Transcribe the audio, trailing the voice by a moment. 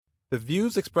The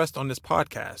views expressed on this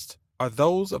podcast are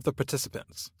those of the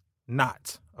participants,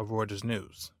 not of Reuters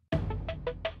News.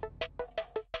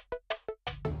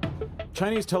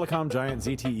 Chinese telecom giant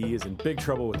ZTE is in big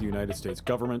trouble with the United States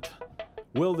government.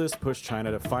 Will this push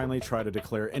China to finally try to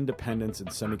declare independence in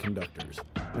semiconductors?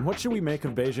 And what should we make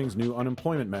of Beijing's new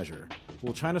unemployment measure?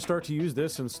 Will China start to use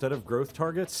this instead of growth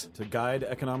targets to guide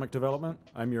economic development?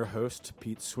 I'm your host,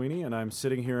 Pete Sweeney, and I'm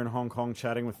sitting here in Hong Kong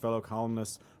chatting with fellow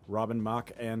columnists Robin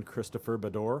Mock and Christopher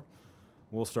Bador.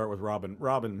 We'll start with Robin.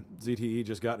 Robin, ZTE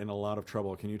just got in a lot of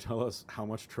trouble. Can you tell us how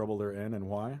much trouble they're in and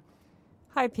why?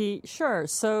 Hi, Pete. Sure.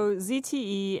 So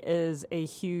ZTE is a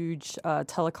huge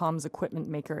telecoms equipment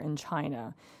maker in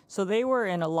China. So they were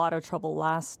in a lot of trouble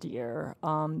last year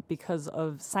because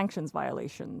of sanctions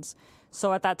violations.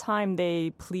 So at that time, they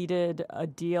pleaded a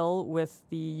deal with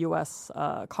the U.S.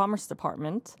 Commerce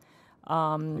Department.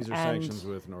 These are sanctions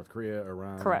with North Korea,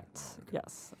 Iran? Correct, okay.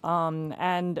 Yes.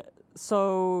 And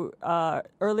so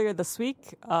earlier this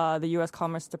week, the U.S.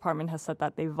 Commerce Department has said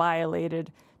that they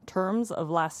violated terms of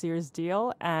last year's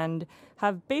deal and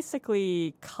have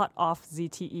basically cut off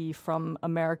ZTE from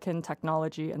American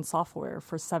technology and software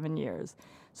for 7 years.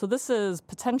 So this is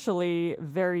potentially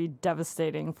very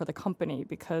devastating for the company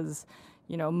because,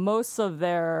 you know, most of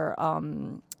their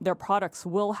products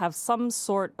will have some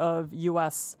sort of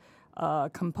U.S.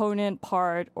 Component,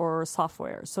 part, or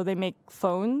software. So they make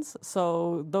phones.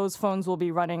 So those phones will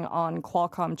be running on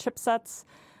Qualcomm chipsets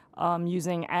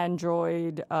using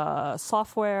Android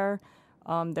software.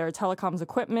 Their telecoms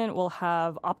equipment will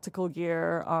have optical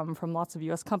gear from lots of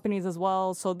U.S. companies as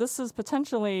well. So this is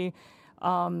potentially,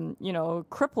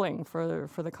 crippling for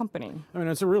the company. I mean,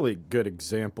 it's a really good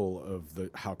example of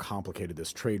how complicated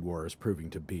this trade war is proving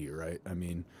to be, right? I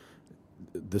mean,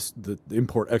 the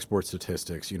import-export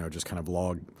statistics, just kind of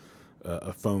log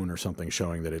a phone or something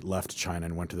showing that it left China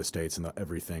and went to the States and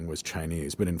everything was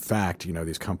Chinese. But in fact,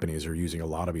 these companies are using a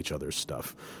lot of each other's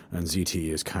stuff. And ZTE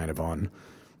is kind of on,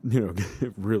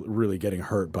 really getting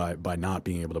hurt by not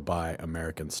being able to buy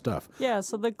American stuff. Yeah,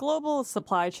 so the global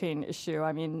supply chain issue,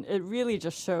 I mean, it really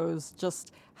just shows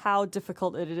just how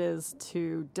difficult it is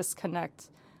to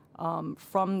disconnect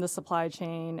from the supply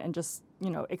chain and just,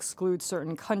 exclude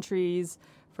certain countries,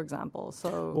 for example.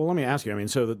 So, well, let me ask you,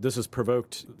 so this has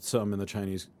provoked some in the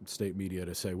Chinese state media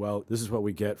to say, well, this is what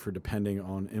we get for depending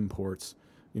on imports.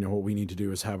 What we need to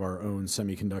do is have our own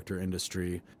semiconductor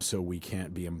industry so we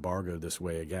can't be embargoed this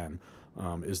way again.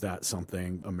 Is that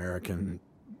something American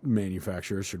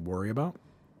manufacturers should worry about?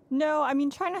 No,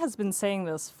 China has been saying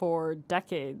this for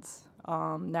decades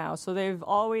now. So they've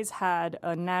always had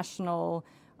a national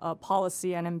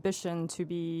policy and ambition to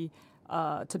be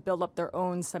to build up their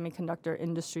own semiconductor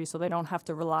industry so they don't have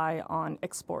to rely on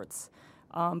exports.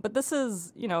 But this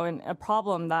is, a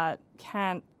problem that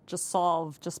can't just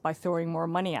solve just by throwing more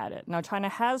money at it. Now, China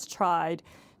has tried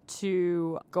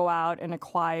to go out and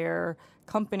acquire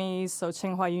companies. So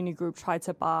Tsinghua Unigroup tried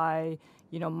to buy,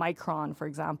 Micron, for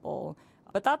example.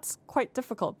 But that's quite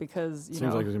difficult because, Seems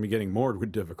like it's going to be getting more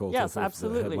difficult. Yes,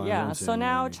 absolutely, yeah. So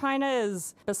now China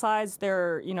is, besides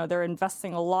they're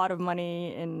investing a lot of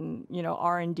money in,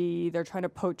 R&D. They're trying to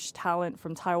poach talent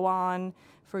from Taiwan,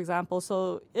 for example.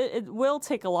 So it will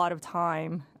take a lot of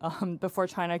time before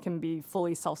China can be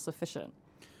fully self-sufficient.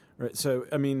 Right. So,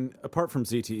 apart from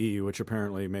ZTE, which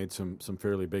apparently made some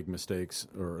fairly big mistakes,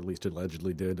 or at least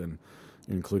allegedly did, and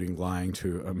including lying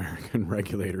to American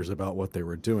regulators about what they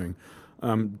were doing,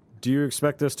 do you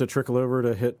expect this to trickle over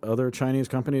to hit other Chinese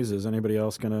companies? Is anybody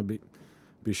else going to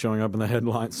be showing up in the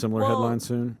headlines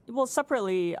soon? Well,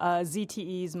 separately,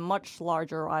 ZTE's much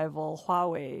larger rival,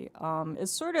 Huawei,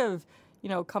 is sort of,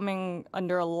 coming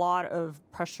under a lot of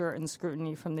pressure and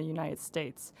scrutiny from the United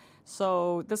States.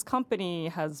 So this company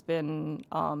has been,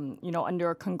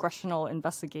 under a congressional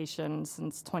investigation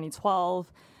since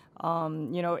 2012.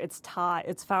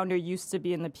 Its founder used to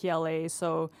be in the PLA,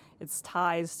 so its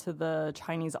ties to the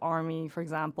Chinese army, for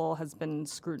example, has been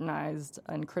scrutinized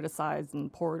and criticized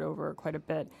and pored over quite a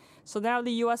bit. So now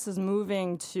the U.S. is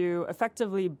moving to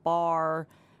effectively bar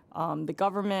the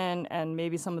government and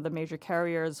maybe some of the major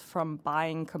carriers from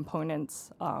buying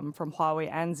components from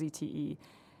Huawei and ZTE.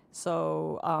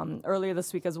 So earlier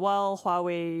this week as well,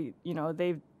 Huawei,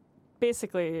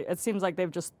 it seems like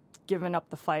they've just given up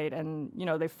the fight and,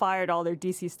 they fired all their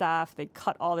DC staff, they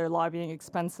cut all their lobbying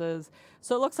expenses.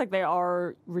 So it looks like they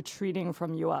are retreating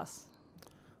from U.S.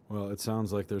 Well, it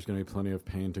sounds like there's going to be plenty of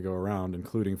pain to go around,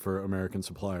 including for American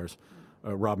suppliers.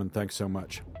 Robin, thanks so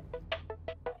much.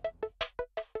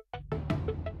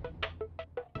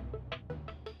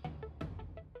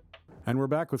 And we're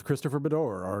back with Christopher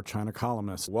Bedore, our China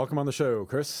columnist. Welcome on the show,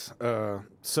 Chris.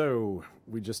 So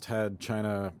we just had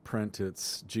China print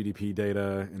its GDP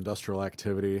data, industrial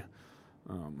activity,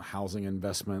 housing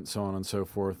investment, so on and so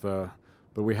forth. But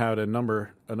we had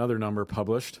another number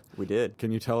published. We did. Can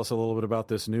you tell us a little bit about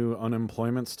this new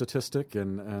unemployment statistic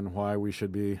and why we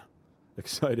should be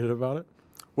excited about it?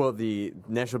 Well, the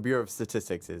National Bureau of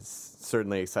Statistics is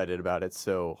certainly excited about it,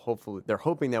 so hopefully they're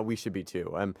hoping that we should be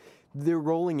too. They're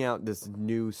rolling out this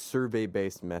new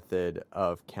survey-based method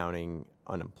of counting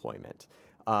unemployment.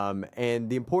 And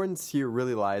the importance here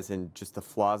really lies in just the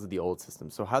flaws of the old system.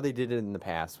 So how they did it in the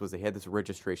past was they had this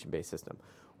registration-based system.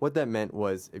 What that meant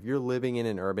was if you're living in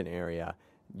an urban area,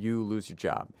 you lose your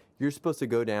job. You're supposed to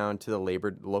go down to the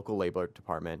local labor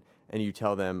department and you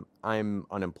tell them, I'm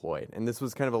unemployed. And this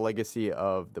was kind of a legacy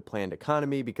of the planned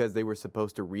economy because they were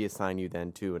supposed to reassign you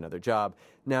then to another job.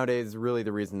 Nowadays, really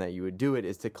the reason that you would do it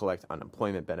is to collect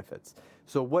unemployment benefits.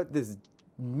 So what this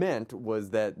meant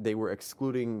was that they were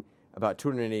excluding about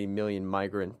 280 million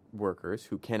migrant workers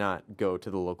who cannot go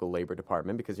to the local labor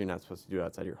department because you're not supposed to do it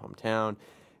outside your hometown.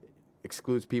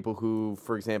 Excludes people who,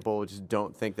 for example, just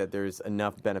don't think that there's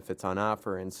enough benefits on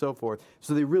offer and so forth.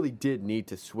 So they really did need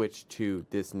to switch to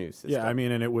this new system. Yeah, I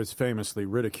mean, and it was famously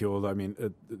ridiculed. I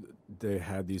mean, they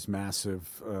had these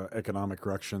massive economic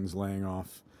ructions laying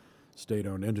off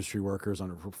state-owned industry workers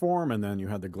under reform, and then you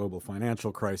had the global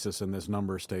financial crisis, and this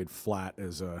number stayed flat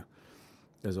as a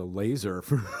laser.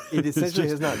 It essentially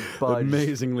has not budged.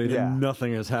 Amazingly,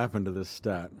 nothing has happened to this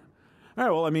stat. All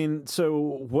right, well, I mean,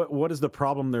 so what is the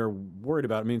problem they're worried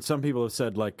about? I mean, some people have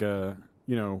said, like,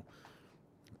 China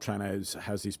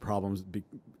has these problems,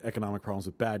 economic problems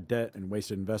with bad debt and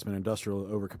wasted investment, industrial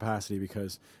overcapacity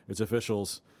because its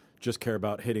officials just care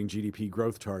about hitting GDP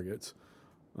growth targets.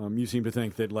 You seem to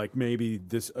think that, like, maybe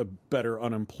a better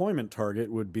unemployment target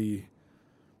would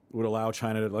allow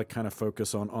China to, like, kind of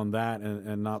focus on that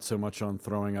and not so much on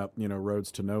throwing up,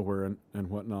 roads to nowhere and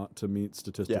whatnot to meet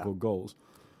statistical goals.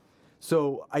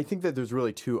 So I think that there's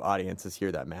really two audiences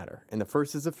here that matter. And the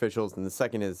first is officials, and the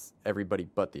second is everybody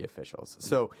but the officials.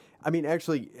 So, I mean,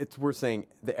 actually, it's worth saying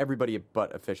that everybody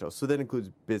but officials. So that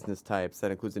includes business types, that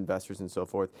includes investors and so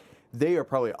forth. They are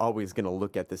probably always going to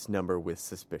look at this number with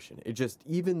suspicion. It just,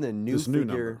 even the new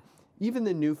figure... Even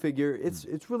the new figure, it's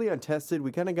really untested.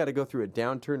 We kind of got to go through a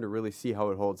downturn to really see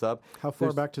how it holds up. How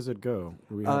far back does it go?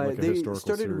 Do we have like a they historical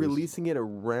started series? releasing it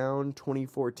around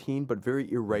 2014, but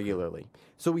very irregularly.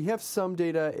 So we have some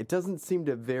data. It doesn't seem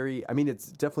to vary. I mean, it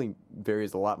definitely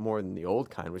varies a lot more than the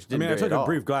old kind, which didn't vary I took at all. a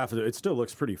brief glance at it. It still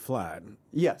looks pretty flat.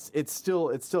 Yes, it still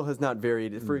has not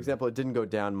varied. For example, it didn't go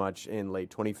down much in late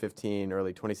 2015,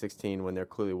 early 2016, when there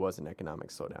clearly was an economic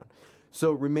slowdown.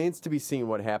 So it remains to be seen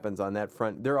what happens on that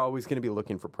front. They're always going to be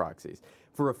looking for proxies.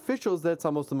 For officials, that's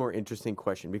almost a more interesting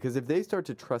question because if they start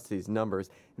to trust these numbers,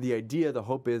 the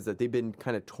hope is that they've been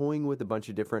kind of toying with a bunch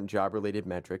of different job-related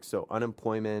metrics, so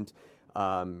unemployment,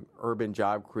 urban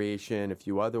job creation, a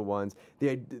few other ones.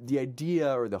 The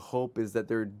idea or the hope is that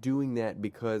they're doing that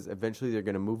because eventually they're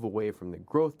going to move away from the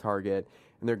growth target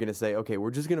and they're going to say, okay, we're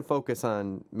just going to focus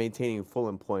on maintaining full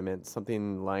employment,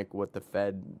 something like what the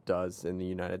Fed does in the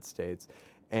United States.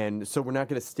 And so we're not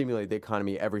going to stimulate the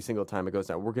economy every single time it goes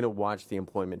down. We're going to watch the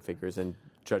employment figures and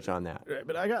judge on that.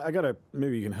 But I got to,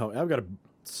 maybe you can help. I've got a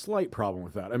slight problem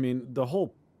with that. I mean, the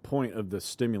whole point of the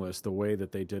stimulus, the way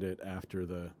that they did it after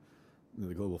the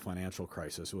global financial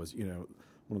crisis was, one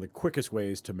of the quickest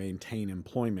ways to maintain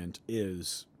employment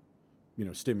is,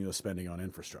 stimulus spending on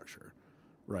infrastructure.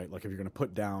 Right, like if you're going to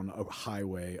put down a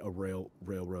highway, a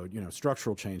railroad,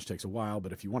 structural change takes a while.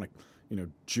 But if you want to,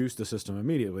 juice the system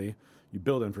immediately, you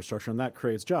build infrastructure, and that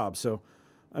creates jobs. So,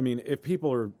 I mean, if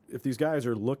these guys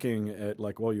are looking at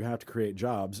like, well, you have to create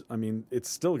jobs. I mean, it's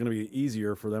still going to be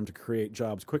easier for them to create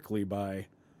jobs quickly by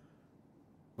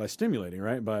stimulating,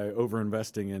 right? By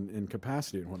overinvesting in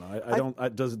capacity and whatnot.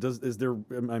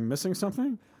 Am I missing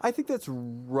something? I think that's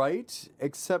right,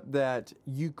 except that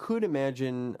you could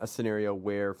imagine a scenario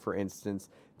where, for instance,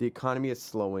 the economy is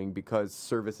slowing because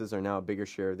services are now a bigger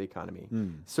share of the economy.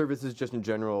 Services just in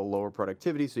general, lower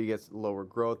productivity, so you get lower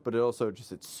growth, but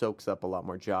it soaks up a lot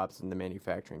more jobs in the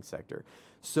manufacturing sector.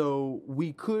 So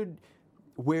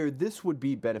where this would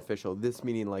be beneficial, this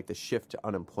meaning like the shift to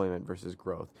unemployment versus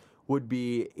growth, would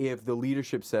be if the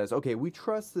leadership says, okay, we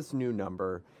trust this new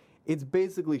number. It's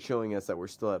basically showing us that we're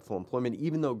still at full employment,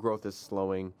 even though growth is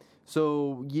slowing.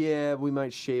 So, yeah, we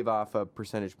might shave off a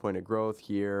percentage point of growth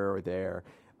here or there,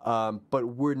 but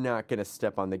we're not going to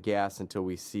step on the gas until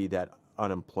we see that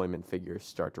unemployment figures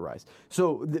start to rise.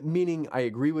 So, meaning I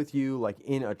agree with you, like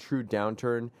in a true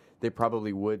downturn, they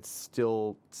probably would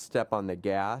still step on the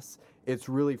gas. it's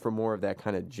really for more of that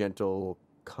kind of gentle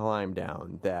climb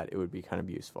down that it would be kind of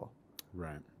useful.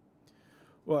 Right.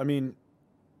 Well, I mean,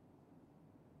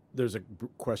 there's a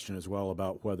question as well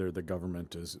about whether the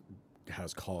government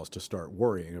has cause to start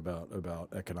worrying about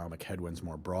economic headwinds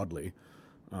more broadly.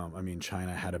 I mean,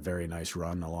 China had a very nice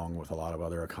run along with a lot of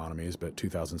other economies, but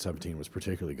 2017 was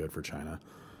particularly good for China.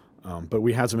 But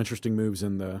we had some interesting moves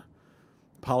in the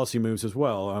policy moves as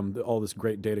well. All this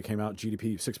great data came out,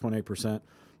 GDP 6.8%,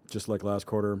 just like last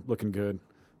quarter, looking good.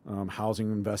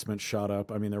 Housing investment shot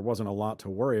up. I mean, there wasn't a lot to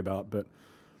worry about, but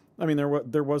I mean,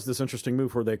 there was this interesting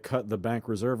move where they cut the bank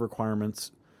reserve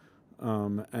requirements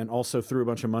and also threw a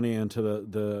bunch of money into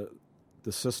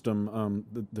the system,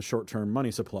 the short-term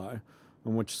money supply,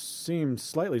 which seemed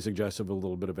slightly suggestive of a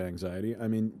little bit of anxiety. I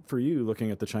mean, for you, looking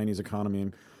at the Chinese economy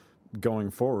and going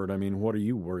forward, I mean, what are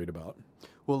you worried about?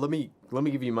 Well, let me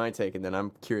give you my take, and then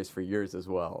I'm curious for yours as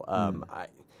well.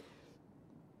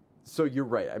 So you're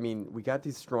right. I mean, we got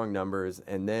these strong numbers,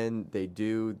 and then they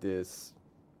do this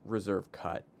reserve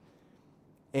cut.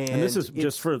 And this is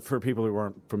just for people who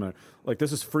aren't familiar. Like,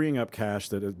 this is freeing up cash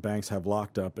that banks have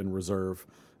locked up in reserve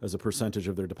as a percentage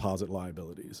of their deposit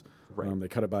liabilities. Right. They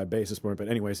cut it by a basis point. But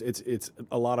anyways, it's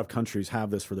a lot of countries have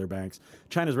this for their banks.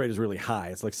 China's rate is really high.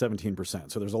 It's like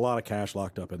 17%. So there's a lot of cash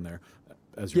locked up in there,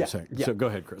 as you're saying. Yeah. So go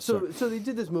ahead, Chris. So they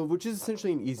did this move, which is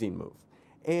essentially an easing move.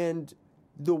 And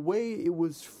the way it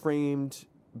was framed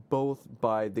both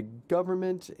by the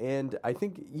government and I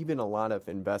think even a lot of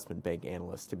investment bank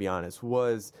analysts, to be honest,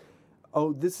 was,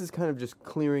 oh, this is kind of just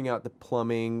clearing out the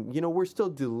plumbing. You know, we're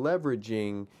still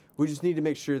deleveraging. We just need to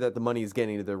make sure that the money is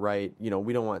getting to the right, you know,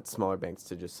 we don't want smaller banks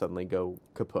to just suddenly go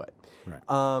kaput.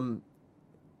 Right.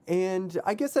 And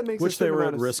I guess that makes which they were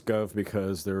at risk of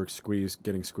because they were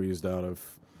getting squeezed out of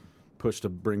push to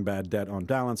bring bad debt on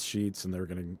balance sheets, and they were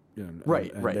going to,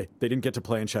 right. They didn't get to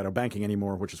play in shadow banking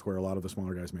anymore, which is where a lot of the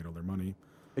smaller guys made all their money.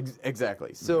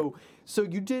 Exactly. So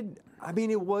you did. I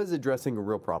mean, it was addressing a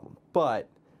real problem, but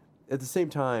at the same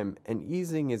time, an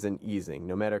easing is an easing,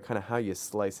 no matter kind of how you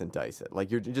slice and dice it. Like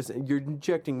you're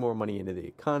injecting more money into the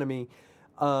economy,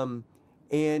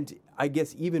 and I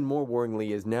guess even more worryingly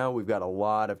is now we've got a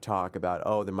lot of talk about,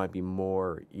 oh, there might be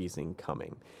more easing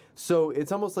coming. So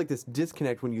it's almost like this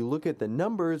disconnect when you look at the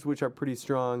numbers, which are pretty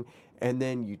strong, and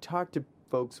then you talk to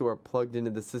folks who are plugged into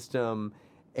the system,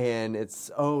 and it's,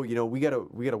 oh, you know, we gotta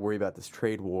worry about this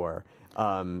trade war,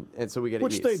 and so we gotta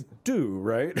which ease. They do,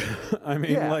 right? I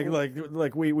mean,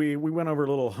 like we went over a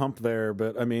little hump there,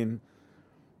 but I mean,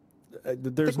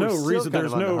 there's no reason.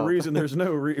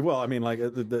 Well, I mean, like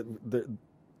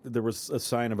there was a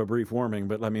sign of a brief warming,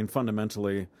 but I mean,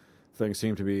 fundamentally, things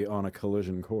seem to be on a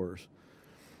collision course.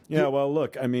 Yeah, well,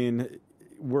 look, I mean,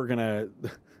 we're gonna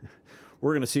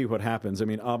see what happens. I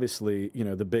mean, obviously, you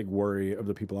know, the big worry of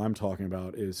the people I'm talking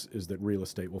about is that real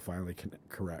estate will finally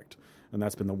correct, and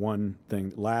that's been the one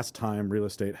thing. Last time real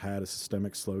estate had a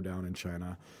systemic slowdown in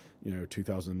China, you know,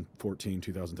 2014,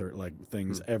 2013, like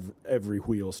things, every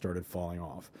wheel started falling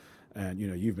off. And, you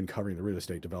know, you've been covering the real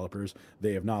estate developers.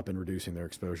 They have not been reducing their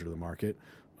exposure to the market,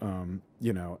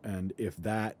 you know, and if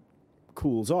that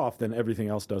cools off, then everything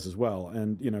else does as well.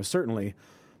 And, you know, certainly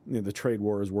the trade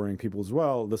war is worrying people as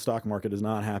well. The stock market is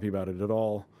not happy about it at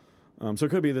all. So it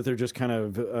could be that they're just kind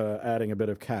of adding a bit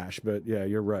of cash. But, yeah,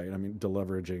 you're right. I mean,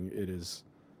 deleveraging, it is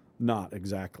not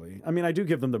exactly. I mean, I do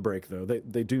give them the break, though.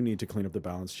 They do need to clean up the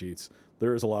balance sheets.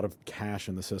 There is a lot of cash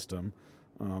in the system.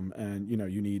 And, you know,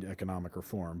 you need economic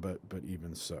reform, but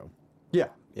even so. Yeah.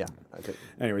 I think.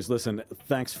 Anyways, listen,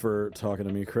 thanks for talking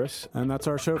to me, Chris. And that's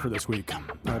our show for this week.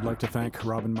 I'd like to thank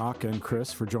Robin Mock and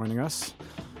Chris for joining us.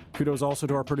 Kudos also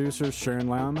to our producers, Sharon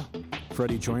Lamb,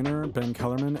 Freddie Joyner, Ben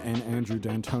Kellerman, and Andrew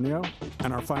D'Antonio.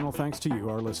 And our final thanks to you,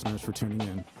 our listeners, for tuning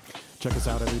in. Check us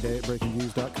out every day at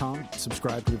breakingviews.com.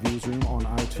 Subscribe to the Viewsroom on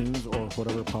iTunes or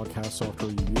whatever podcast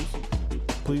software you use.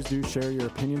 Please do share your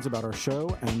opinions about our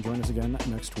show and join us again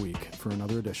next week for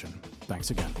another edition.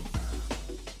 Thanks again.